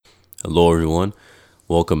Hello, everyone.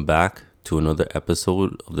 Welcome back to another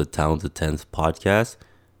episode of the Talented 10th podcast.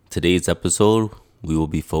 Today's episode, we will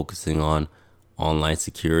be focusing on online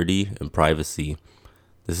security and privacy.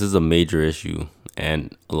 This is a major issue,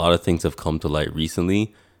 and a lot of things have come to light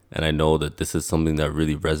recently. And I know that this is something that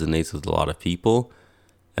really resonates with a lot of people.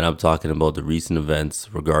 And I'm talking about the recent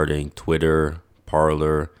events regarding Twitter,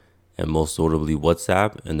 Parler, and most notably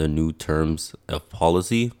WhatsApp and the new terms of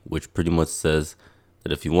policy, which pretty much says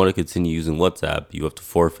that if you want to continue using WhatsApp, you have to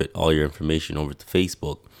forfeit all your information over to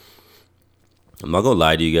Facebook. I'm not going to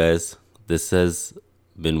lie to you guys. This has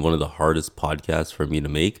been one of the hardest podcasts for me to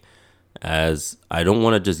make, as I don't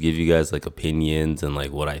want to just give you guys like opinions and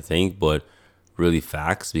like what I think, but really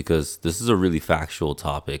facts, because this is a really factual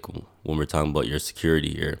topic when we're talking about your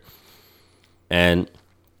security here. And,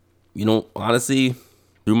 honestly,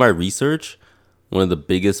 through my research, one of the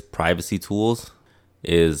biggest privacy tools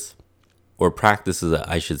is, or practices that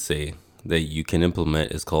I should say, that you can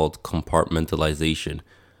implement is called compartmentalization,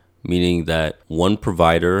 meaning that one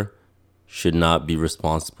provider should not be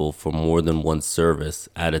responsible for more than one service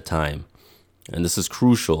at a time. And this is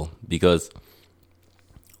crucial because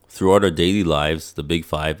throughout our daily lives, the Big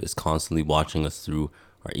Five is constantly watching us through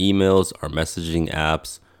our emails, our messaging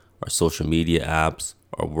apps, our social media apps,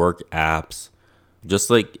 our work apps, just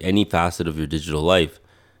like any facet of your digital life.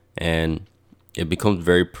 And it becomes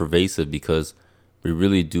very pervasive because we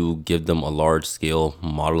really do give them a large scale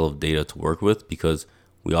model of data to work with, because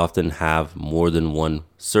we often have more than one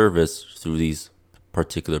service through these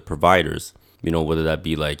particular providers. Whether that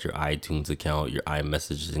be like your iTunes account, your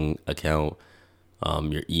iMessaging account,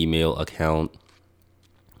 your email account,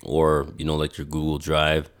 or, like your Google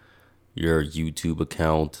Drive, your YouTube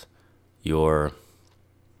account, your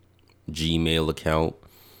Gmail account.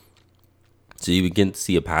 So you begin to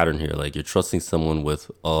see a pattern here, like you're trusting someone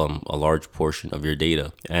with a large portion of your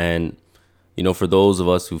data. And, for those of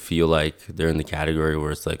us who feel like they're in the category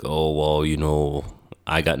where it's like, oh, well,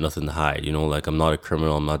 I got nothing to hide, like I'm not a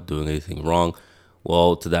criminal, I'm not doing anything wrong.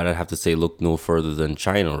 Well, to that, I'd have to say, look no further than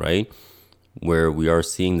China, right? Where we are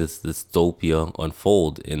seeing this dystopia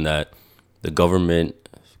unfold in that the government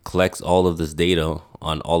collects all of this data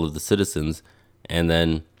on all of the citizens and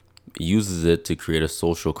then uses it to create a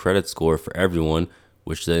social credit score for everyone,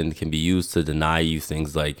 which then can be used to deny you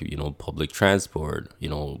things like, public transport,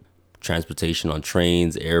 transportation on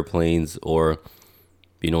trains, airplanes, or,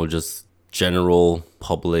 just general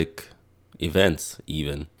public events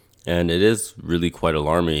even. And it is really quite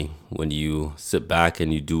alarming when you sit back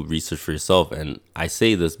and you do research for yourself. And I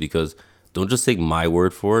say this because don't just take my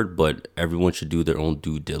word for it, but everyone should do their own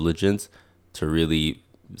due diligence to really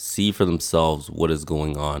see for themselves what is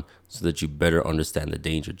going on so that you better understand the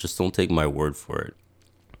danger. Just don't take my word for it.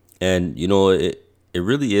 And, it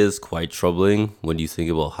really is quite troubling when you think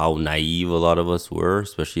about how naive a lot of us were,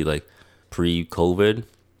 especially like pre-COVID,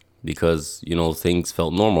 because, things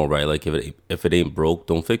felt normal, right? Like if it ain't broke,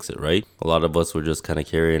 don't fix it, right? A lot of us were just kind of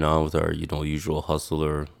carrying on with our, usual hustle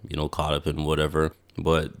or, caught up in whatever.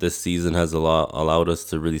 But this season has allowed us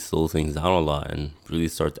to really slow things down a lot and really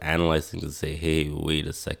start to analyze things and say, hey, wait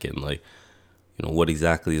a second, like, what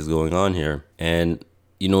exactly is going on here? And,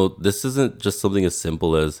 this isn't just something as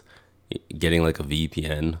simple as getting like a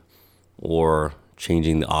VPN or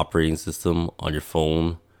changing the operating system on your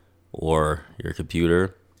phone or your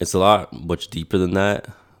computer. It's a lot much deeper than that.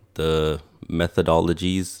 The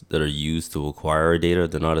methodologies that are used to acquire our data,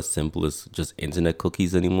 they're not as simple as just internet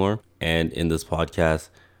cookies anymore. And in this podcast,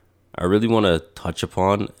 I really want to touch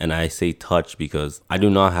upon, and I say touch because I do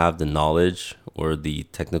not have the knowledge or the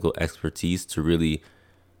technical expertise to really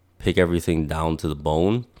pick everything down to the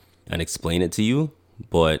bone and explain it to you.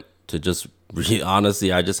 But to just really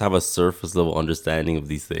honestly, I just have a surface level understanding of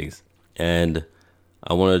these things. And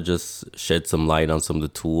I want to just shed some light on some of the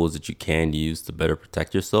tools that you can use to better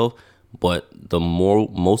protect yourself. But the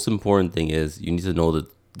most important thing is you need to know that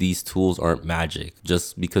these tools aren't magic.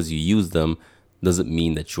 Just because you use them doesn't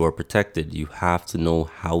mean that you are protected. You have to know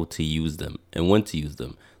how to use them and when to use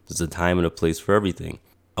them. There's a time and a place for everything.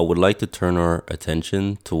 I would like to turn our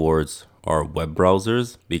attention towards our web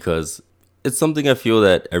browsers because it's something I feel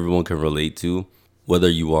that everyone can relate to, whether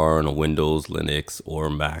you are on a Windows, Linux, or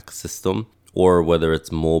Mac system, or whether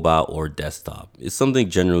it's mobile or desktop. It's something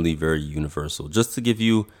generally very universal. Just to give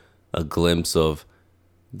you a glimpse of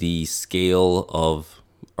the scale of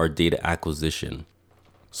our data acquisition.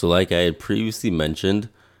 So like I had previously mentioned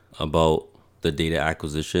about the data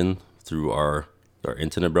acquisition through our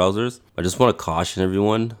internet browsers, I just want to caution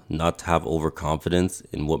everyone not to have overconfidence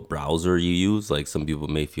in what browser you use. Like some people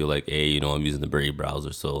may feel like, hey, I'm using the Brave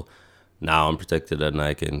browser, so now I'm protected and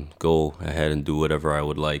I can go ahead and do whatever I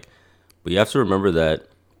would like. But you have to remember that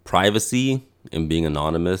privacy and being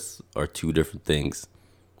anonymous are two different things.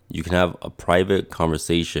 You can have a private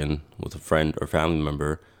conversation with a friend or family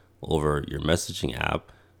member over your messaging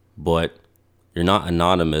app, but you're not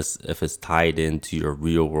anonymous if it's tied into your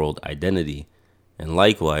real world identity. And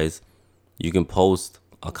likewise, you can post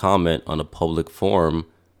a comment on a public forum,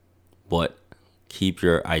 but keep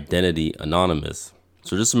your identity anonymous.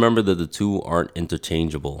 So just remember that the two aren't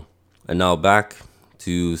interchangeable. And now back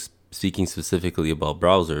to speaking specifically about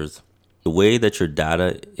browsers. The way that your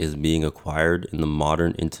data is being acquired in the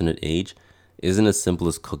modern internet age isn't as simple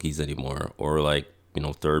as cookies anymore, or like,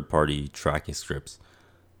 third-party tracking scripts.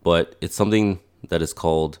 But it's something that is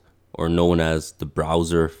called or known as the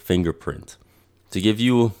browser fingerprint. To give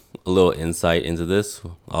you a little insight into this,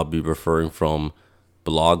 I'll be referring from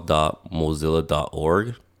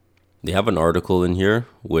blog.mozilla.org. They have an article in here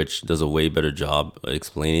which does a way better job at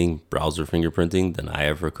explaining browser fingerprinting than I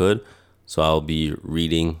ever could. So I'll be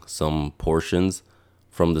reading some portions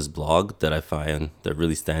from this blog that I find that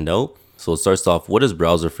really stand out. So it starts off, what is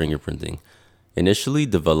browser fingerprinting? Initially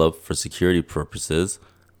developed for security purposes,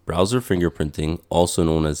 browser fingerprinting, also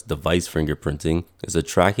known as device fingerprinting, is a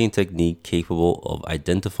tracking technique capable of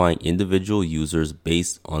identifying individual users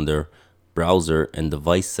based on their browser and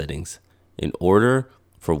device settings. In order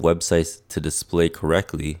for websites to display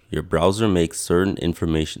correctly, your browser makes certain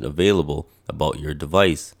information available about your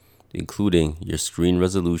device, including your screen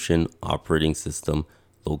resolution, operating system,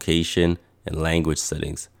 location, and language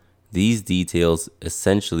settings. These details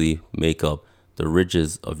essentially make up the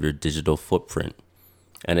ridges of your digital footprint.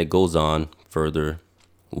 And it goes on further.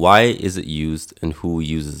 Why is it used and who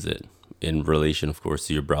uses it? In relation, of course,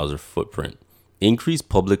 to your browser footprint. Increased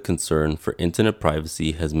public concern for internet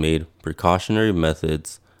privacy has made precautionary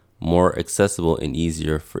methods more accessible and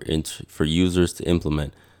easier for users to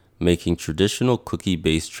implement, making traditional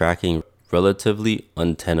cookie-based tracking relatively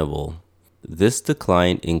untenable. This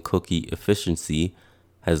decline in cookie efficiency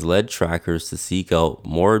has led trackers to seek out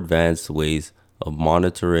more advanced ways of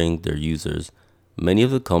monitoring their users. Many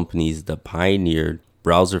of the companies that pioneered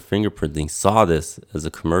browser fingerprinting saw this as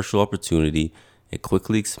a commercial opportunity and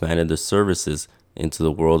quickly expanded their services into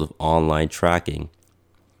the world of online tracking.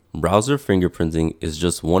 Browser fingerprinting is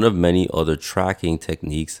just one of many other tracking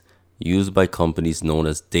techniques used by companies known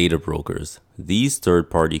as data brokers. These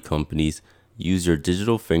third-party companies use your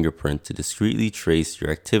digital fingerprint to discreetly trace your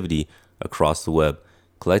activity across the web,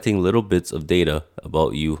 collecting little bits of data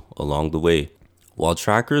about you along the way. While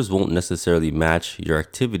trackers won't necessarily match your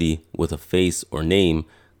activity with a face or name,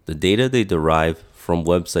 the data they derive from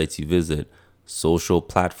websites you visit, social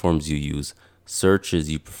platforms you use,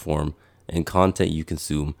 searches you perform, and content you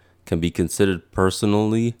consume can be considered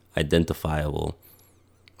personally identifiable.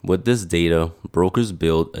 With this data, brokers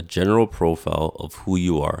build a general profile of who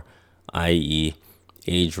you are, i.e.,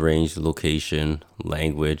 age range, location,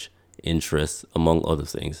 language, interests, among other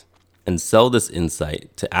things, and sell this insight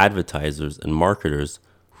to advertisers and marketers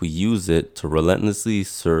who use it to relentlessly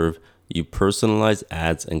serve you personalized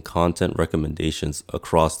ads and content recommendations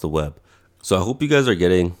across the web. So I hope you guys are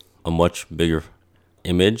getting a much bigger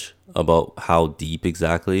image about how deep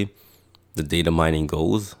exactly the data mining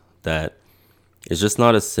goes, that it's just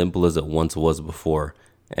not as simple as it once was before.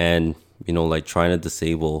 And, like trying to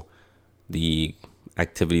disable the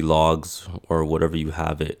activity logs or whatever you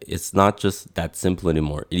have it's not just that simple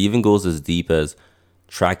anymore. It even goes as deep as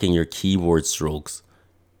tracking your keyboard strokes,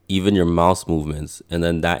 even your mouse movements, and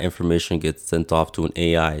then that information gets sent off to an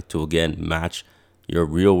AI to again match your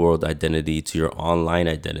real world identity to your online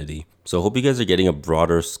identity. So I hope you guys are getting a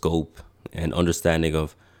broader scope and understanding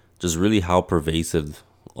of just really how pervasive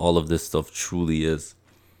all of this stuff truly is.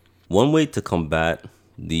 One way to combat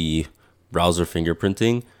the browser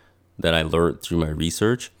fingerprinting that I learned through my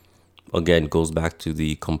research, again, goes back to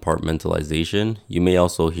the compartmentalization. You may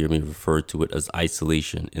also hear me refer to it as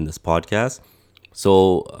isolation in this podcast.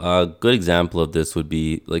 So a good example of this would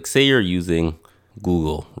be, like, say you're using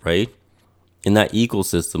Google, right? In that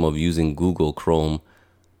ecosystem of using Google Chrome,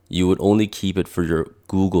 you would only keep it for your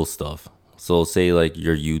Google stuff. So say like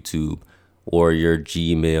your YouTube or your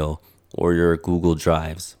Gmail or your Google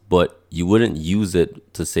Drives, but you wouldn't use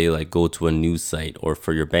it to say like go to a news site or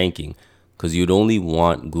for your banking, because you'd only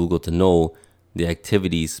want Google to know the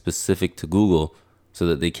activities specific to Google so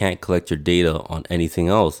that they can't collect your data on anything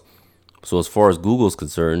else. So as far as Google's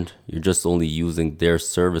concerned, you're just only using their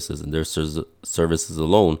services and their services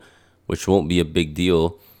alone, which won't be a big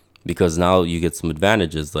deal because now you get some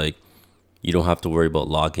advantages, like you don't have to worry about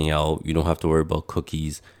logging out, you don't have to worry about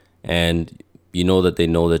cookies, and you know that they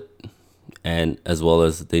know that, and as well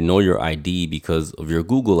as they know your ID because of your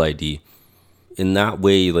Google ID. in that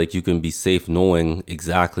way, like, you can be safe knowing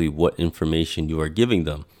exactly what information you are giving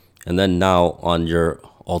them. And then now on your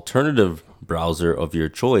alternative browser of your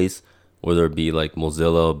choice, whether it be like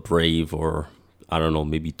Mozilla, Brave, or I don't know,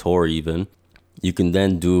 maybe Tor even, you can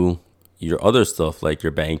then do your other stuff like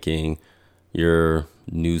your banking, your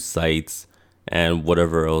news sites, and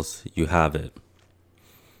whatever else you have it.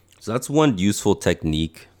 So that's one useful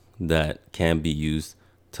technique that can be used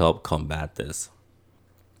to help combat this.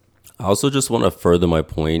 I also just want to further my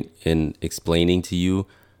point in explaining to you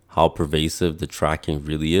how pervasive the tracking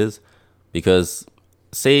really is. Because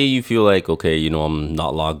say you feel like, okay, I'm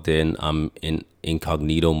not logged in, I'm in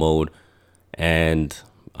incognito mode, and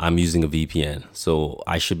I'm using a VPN, so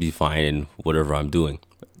I should be fine in whatever I'm doing.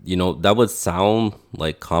 That would sound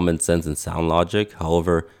like common sense and sound logic.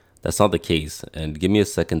 However, that's not the case. And give me a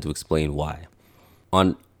second to explain why.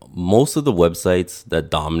 On most of the websites that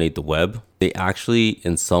dominate the web, they actually,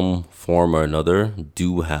 in some form or another,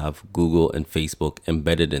 do have Google and Facebook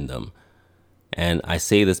embedded in them. And I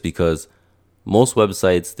say this because most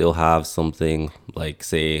websites, they'll have something like,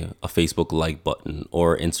 say, a Facebook like button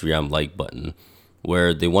or Instagram like button,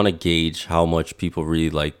 where they want to gauge how much people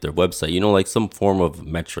really like their website, like some form of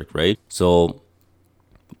metric, right? So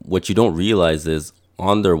what you don't realize is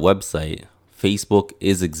on their website, Facebook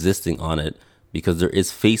is existing on it because there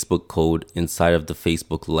is Facebook code inside of the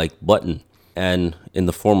Facebook like button. And in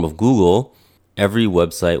the form of Google, every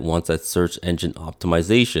website wants that search engine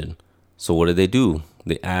optimization. So what do?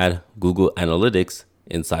 They add Google Analytics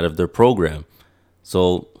inside of their program.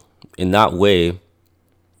 So in that way,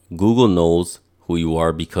 Google knows who you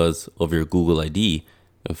are because of your Google ID,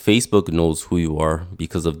 and Facebook knows who you are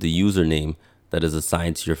because of the username that is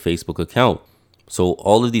assigned to your Facebook account. So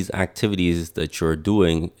all of these activities that you're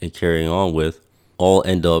doing and carrying on with all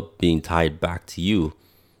end up being tied back to you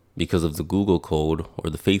because of the Google code or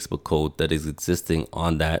the Facebook code that is existing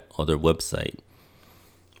on that other website.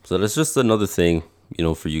 So that's just another thing,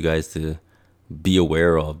 for you guys to be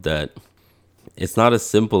aware of, that it's not as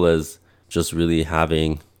simple as just really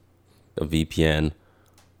having a VPN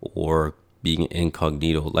or being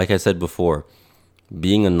incognito. Like I said before,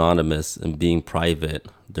 being anonymous and being private,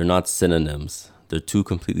 they're not synonyms. They're two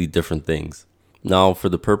completely different things. Now, for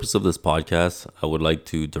the purpose of this podcast, I would like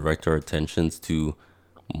to direct our attentions to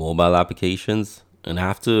mobile applications. And I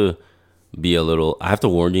have to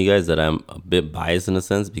warn you guys that I'm a bit biased in a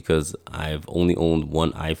sense because I've only owned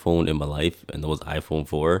one iPhone in my life, and that was iPhone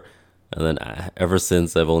 4. And then ever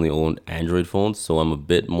since, I've only owned Android phones. So I'm a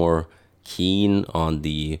bit more keen on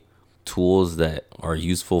the tools that are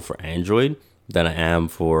useful for Android than I am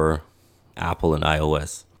for Apple and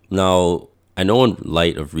iOS. Now, I know in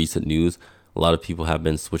light of recent news, a lot of people have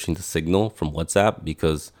been switching to Signal from WhatsApp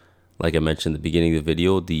because, like I mentioned at the beginning of the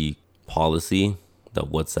video, the policy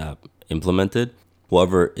that WhatsApp implemented.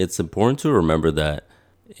 However, it's important to remember that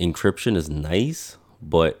encryption is nice,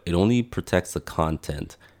 but it only protects the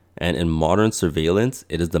content. And in modern surveillance,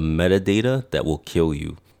 it is the metadata that will kill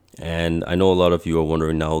you. And I know a lot of you are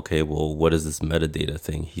wondering now, okay, well, what is this metadata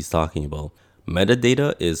thing he's talking about?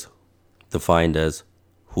 Metadata is defined as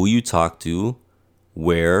who you talk to,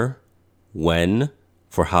 where, when,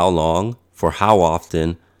 for how long, for how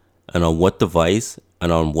often, and on what device,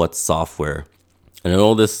 and on what software. And I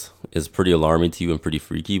know this is pretty alarming to you and pretty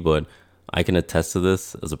freaky, but I can attest to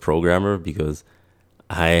this as a programmer because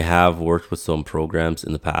I have worked with some programs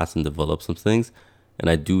in the past and developed some things. And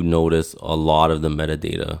I do notice a lot of the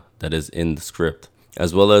metadata that is in the script,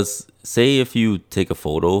 as well as, say, if you take a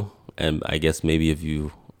photo, and I guess maybe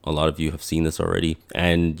a lot of you have seen this already,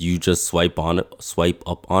 and you just swipe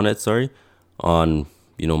up on it, on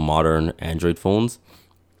modern Android phones,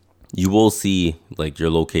 you will see like your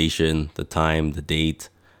location, the time, the date,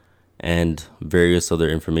 and various other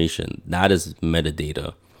information. That is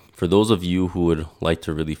metadata. For those of you who would like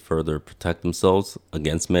to really further protect themselves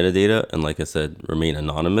against metadata and, like I said, remain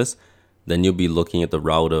anonymous, then you'll be looking at the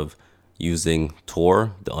route of using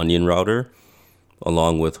Tor, the Onion router,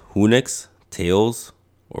 along with Whonix, Tails,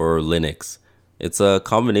 or Linux. It's a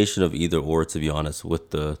combination of either or, to be honest,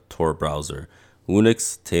 with the Tor browser.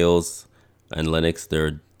 Whonix, Tails, and Linux,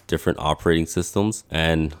 they're different operating systems,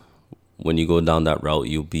 and when you go down that route,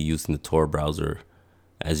 you'll be using the Tor browser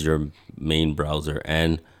as your main browser.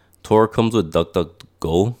 And Tor comes with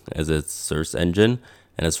DuckDuckGo as its search engine,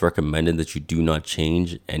 and it's recommended that you do not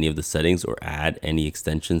change any of the settings or add any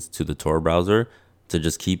extensions to the Tor browser to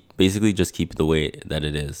just keep it the way that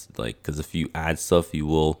it is. Like, because if you add stuff, you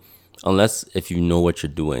will, unless if you know what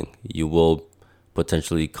you're doing, you will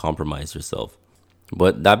potentially compromise yourself.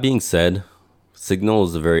 But that being said, Signal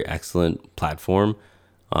is a very excellent platform.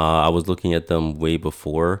 I was looking at them way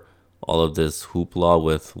before all of this hoopla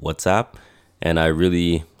with WhatsApp. And I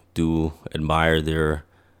really do admire their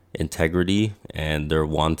integrity and their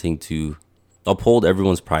wanting to uphold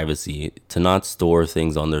everyone's privacy, to not store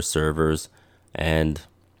things on their servers, and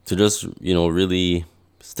to just, really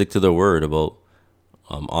stick to their word about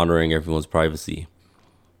honoring everyone's privacy.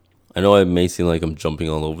 I know it may seem like I'm jumping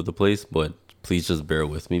all over the place, but please just bear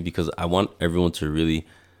with me because I want everyone to really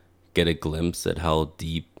get a glimpse at how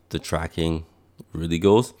deep the tracking really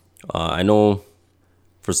goes. I know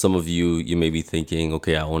for some of you, you may be thinking,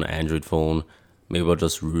 okay, I own an Android phone. Maybe I'll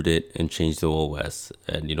just root it and change the OS.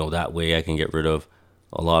 And, that way I can get rid of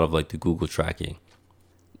a lot of like the Google tracking.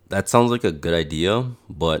 That sounds like a good idea,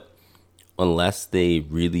 but unless they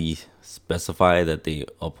really specify that they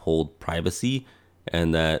uphold privacy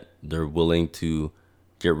and that they're willing to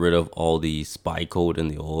get rid of all the spy code in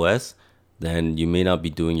the OS, then you may not be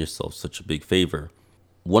doing yourself such a big favor.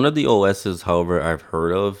 One of the OSs, however, I've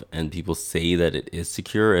heard of and people say that it is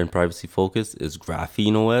secure and privacy focused is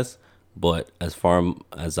Graphene OS, but as far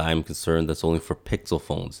as I'm concerned, that's only for Pixel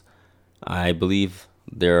phones. I believe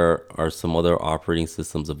there are some other operating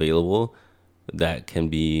systems available that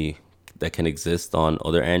can exist on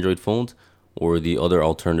other Android phones, or the other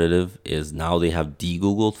alternative is now they have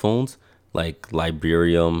de-Googled phones like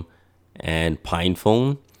Librarium and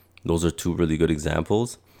PinePhone. Those are two really good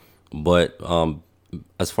examples. But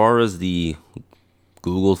as far as the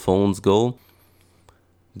Google phones go,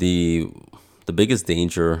 the biggest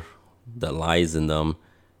danger that lies in them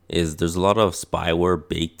is there's a lot of spyware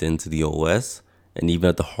baked into the OS and even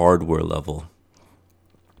at the hardware level.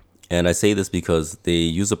 And I say this because they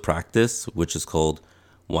use a practice which is called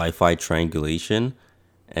Wi-Fi triangulation,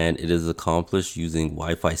 and it is accomplished using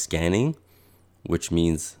Wi-Fi scanning, which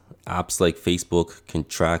means apps like Facebook can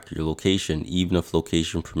track your location even if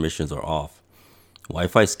location permissions are off.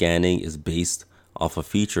 Wi-Fi scanning is based off a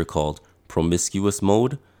feature called promiscuous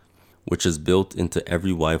mode, which is built into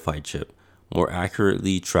every Wi-Fi chip, more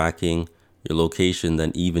accurately tracking your location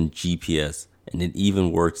than even GPS, and it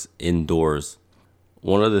even works indoors.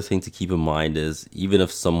 One other thing to keep in mind is even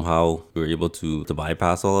if somehow you're able to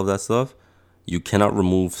bypass all of that stuff, you cannot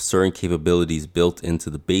remove certain capabilities built into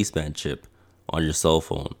the baseband chip on your cell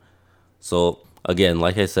phone. So again,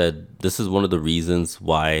 like I said, this is one of the reasons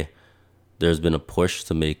why there's been a push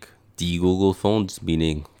to make de-Google phones,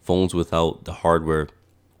 meaning phones without the hardware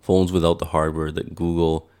that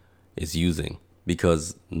Google is using,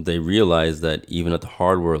 because they realize that even at the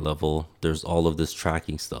hardware level, there's all of this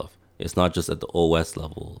tracking stuff. It's not just at the OS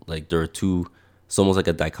level. Like there are two, it's almost like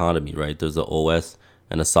a dichotomy, right? There's the OS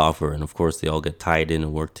and the software, and of course they all get tied in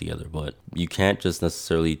and work together, but you can't just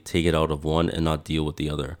necessarily take it out of one and not deal with the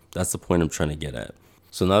other. That's the point I'm trying to get at.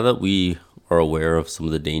 So now that we are aware of some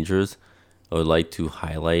of the dangers, I would like to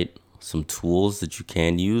highlight some tools that you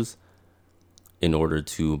can use in order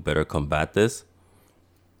to better combat this.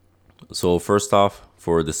 So first off,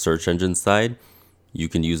 for the search engine side, you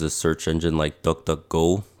can use a search engine like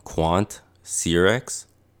DuckDuckGo, Quant, Searx,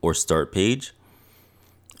 or Startpage.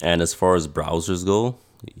 And as far as browsers go,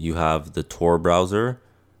 you have the Tor browser,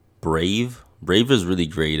 Brave. Brave is really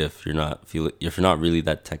great if you're not really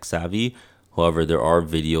that tech savvy. However, there are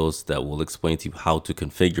videos that will explain to you how to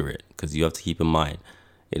configure it, because you have to keep in mind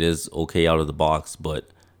it is okay out of the box, but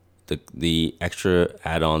the extra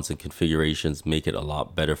add-ons and configurations make it a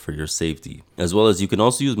lot better for your safety. As well as you can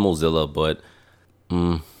also use Mozilla, but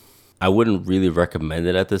I wouldn't really recommend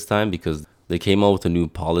it at this time because they came out with a new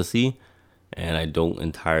policy and I don't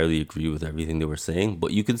entirely agree with everything they were saying,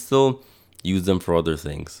 but you can still use them for other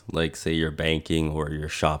things, like say your banking or your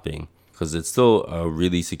shopping, because it's still a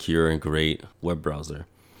really secure and great web browser.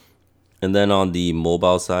 And then on the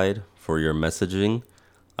mobile side, for your messaging,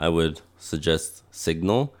 I would suggest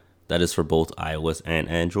Signal. That is for both iOS and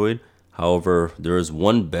Android. However, there is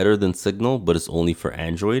one better than Signal, but it's only for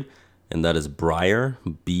Android, and that is Briar,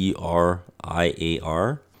 BRIAR.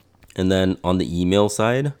 And then on the email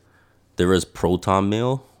side, there is Proton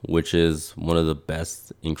Mail, which is one of the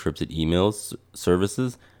best encrypted email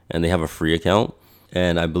services, and they have a free account.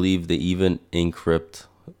 And I believe they even encrypt.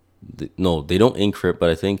 No, they don't encrypt, but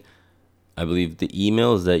I believe the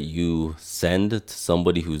emails that you send to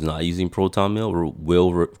somebody who's not using Proton Mail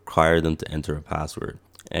will require them to enter a password.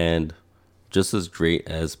 And just as great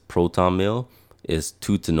as Proton Mail is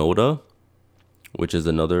Tutanota, which is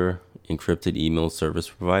another encrypted email service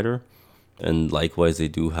provider. And likewise, they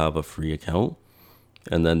do have a free account.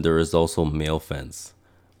 And then there is also MailFence.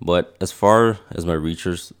 But as far as my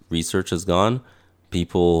research has gone,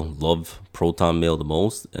 people love Proton Mail the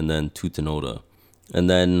most, and then Tutanota. And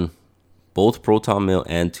then both Proton Mail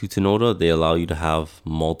and Tutanota, they allow you to have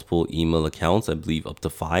multiple email accounts, I believe up to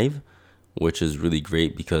 5. which is really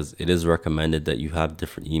great because it is recommended that you have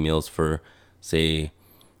different emails for, say,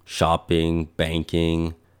 shopping,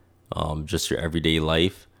 banking, just your everyday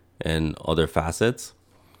life and other facets,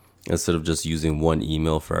 instead of just using one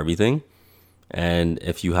email for everything. And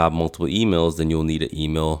if you have multiple emails, then you'll need an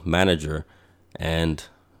email manager. And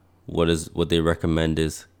what they recommend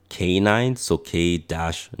is K9, so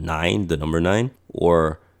K-9, the number 9,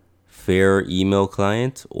 or Fair Email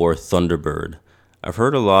Client, or Thunderbird. I've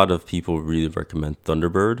heard a lot of people really recommend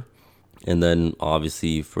Thunderbird. And then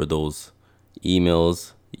obviously for those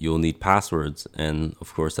emails, you'll need passwords. And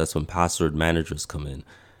of course, that's when password managers come in.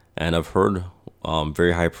 And I've heard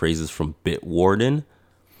very high praises from Bitwarden.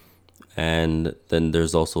 And then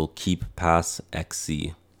there's also KeepPass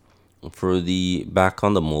XC. For the back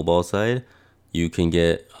on the mobile side, you can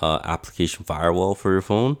get application firewall for your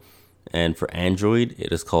phone. And for Android,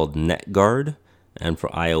 it is called NetGuard. And for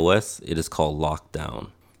iOS, it is called Lockdown.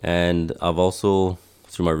 And I've also,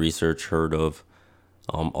 through my research, heard of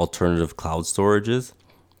alternative cloud storages.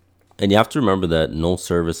 And you have to remember that no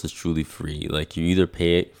service is truly free. Like, you either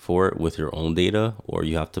pay for it with your own data or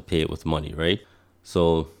you have to pay it with money, right?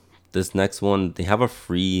 So this next one, they have a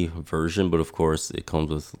free version, but of course it comes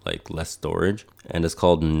with like less storage, and it's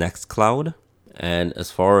called Nextcloud. And as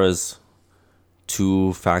far as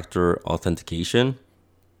two-factor authentication,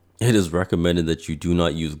 it is recommended that you do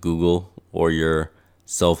not use Google or your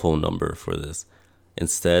cell phone number for this.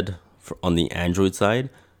 Instead, on the Android side,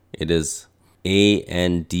 it is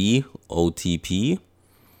AND-OTP,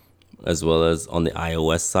 as well as on the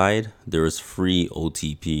iOS side, there is free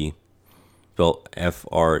OTP, spelled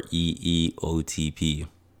FREEOTP.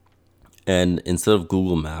 And instead of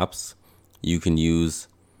Google Maps, you can use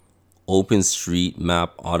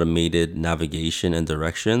OpenStreetMap Automated Navigation and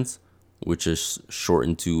Directions, which is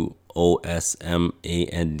shortened to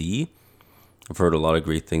OSMAND. I've heard a lot of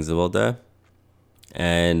great things about that.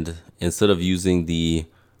 And instead of using the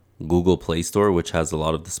Google Play Store, which has a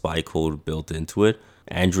lot of the spy code built into it,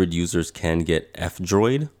 Android users can get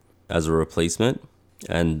F-Droid as a replacement.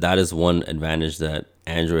 And that is one advantage that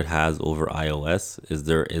Android has over iOS, is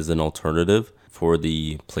there is an alternative for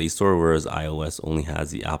the Play Store, whereas iOS only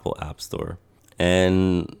has the Apple App Store.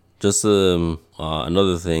 And just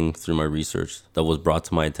another thing through my research that was brought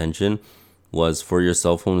to my attention was, for your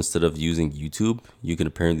cell phone, instead of using YouTube, you can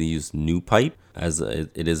apparently use NewPipe, as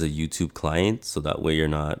it is a YouTube client, so that way you're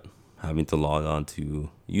not having to log on to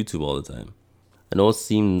YouTube all the time. I know it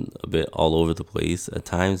seemed a bit all over the place at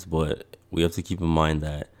times, but we have to keep in mind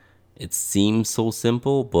that it seems so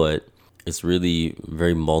simple, but it's really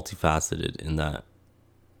very multifaceted in that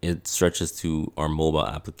it stretches to our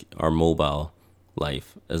mobile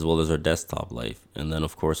life as well as our desktop life. And then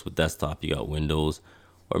of course with desktop you got Windows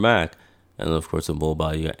or Mac, and then of course with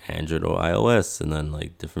mobile you got Android or iOS, and then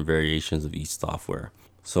like different variations of each software.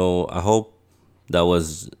 So I hope that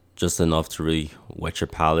was just enough to really whet your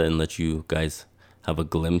palate and let you guys have a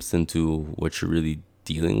glimpse into what you're really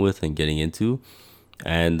dealing with and getting into.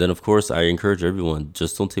 And then of course I encourage everyone,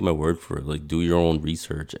 just don't take my word for it. Like, do your own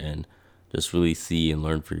research and just really see and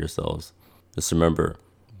learn for yourselves. Just remember,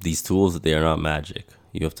 these tools, they are not magic.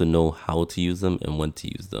 You have to know how to use them and when to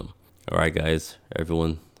use them. All right, guys,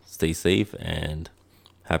 everyone, stay safe and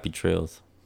happy trails.